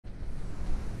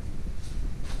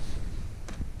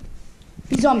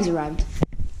Zombies arrived.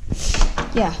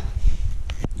 Yeah.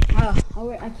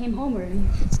 I came home already.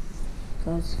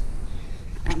 Because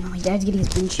my dad's getting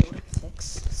his windshield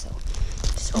fixed. So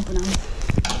just open them.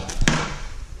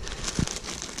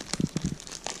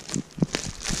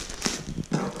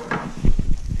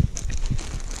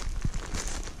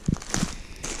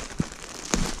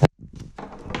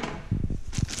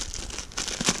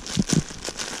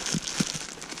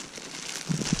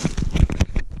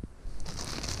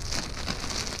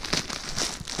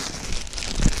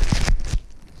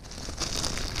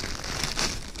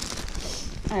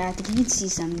 I think you can see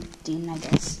something, I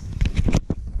guess.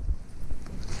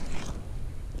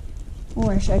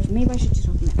 Or maybe I should just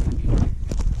open it from here.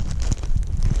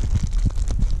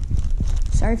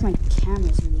 Sorry if my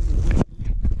camera's really weird.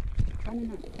 I'm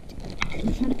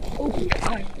trying to open it.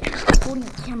 Holding the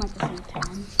camera at the same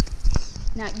time.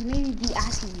 Now, you may be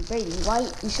asking me, Brady, why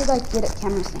you should get a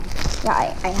camera stand. Yeah, I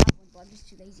have one, but I'm just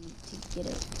too lazy to get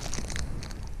it.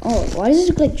 Oh, why does it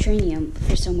look like Tranium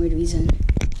for some weird reason?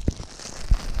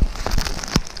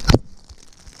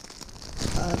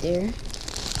 There.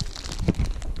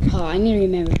 Oh, I need to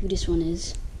remember who this one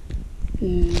is.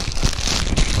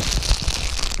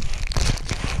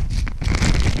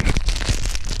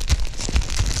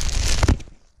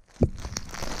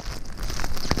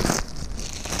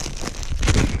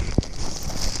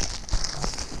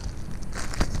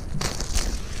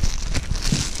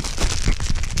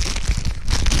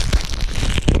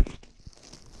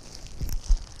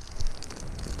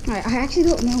 Alright, I actually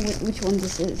don't know which one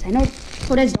this is. I know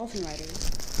that's Dolphin Rider.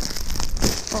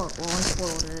 Oh, well, I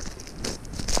spoiled it.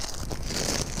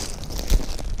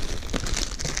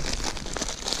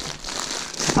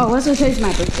 Oh, let's show you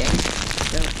my birthday.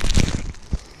 So,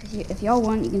 if y'all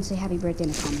want, you can say happy birthday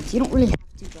in the comments. You don't really have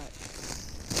to, but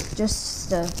just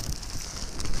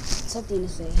something to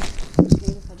say.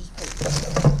 Maybe if I just put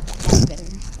that better.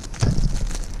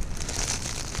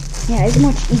 Yeah, it's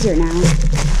much easier now.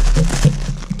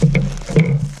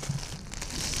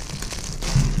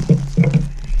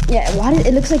 Yeah, why did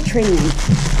it looks like Tranium?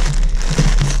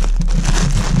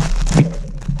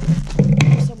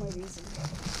 For some weird reason.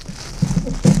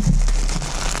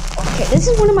 Okay, this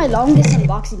is one of my longest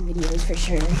unboxing videos for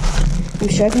sure. I'm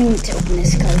struggling to open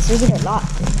this because there's a lot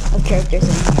of characters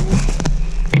in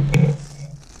here.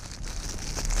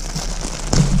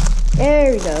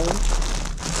 There we go.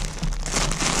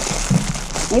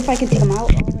 Maybe if I can take them out all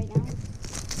right now.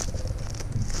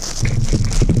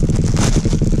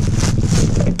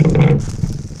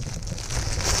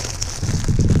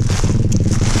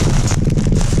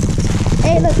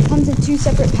 Hey, look, it comes in 2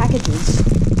 separate packages.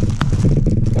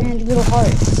 And little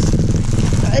hearts.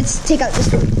 Let's take out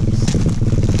this one.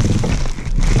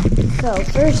 So,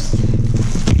 first,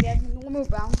 we have the normal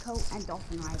brown coat and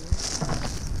Dolphin Rider.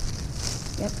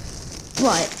 Yep.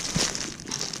 But,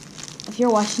 if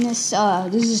you're watching this,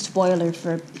 this is a spoiler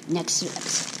for next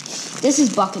episode. This is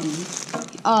Buckety.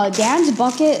 Dan's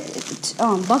bucket,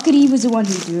 Buckety was the one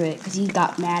who threw it, because he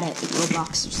got mad at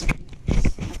Roblox or something.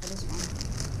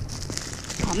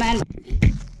 Oh man.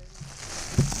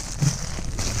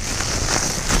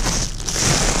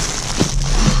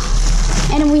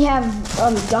 And then we have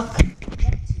Duck.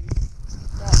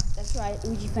 That's right,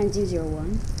 Fan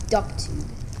 001. DuckTube.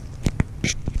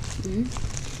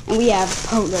 And we have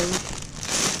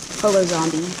Polo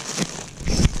Zombie.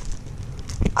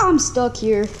 I'm stuck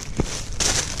here.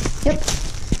 Yep.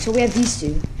 So we have these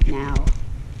two now.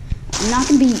 I'm not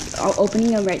gonna be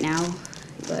opening them right now,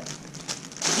 but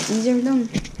these are them.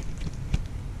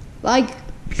 Like,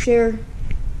 share,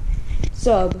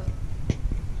 sub.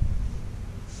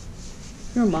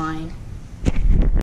 You're mine.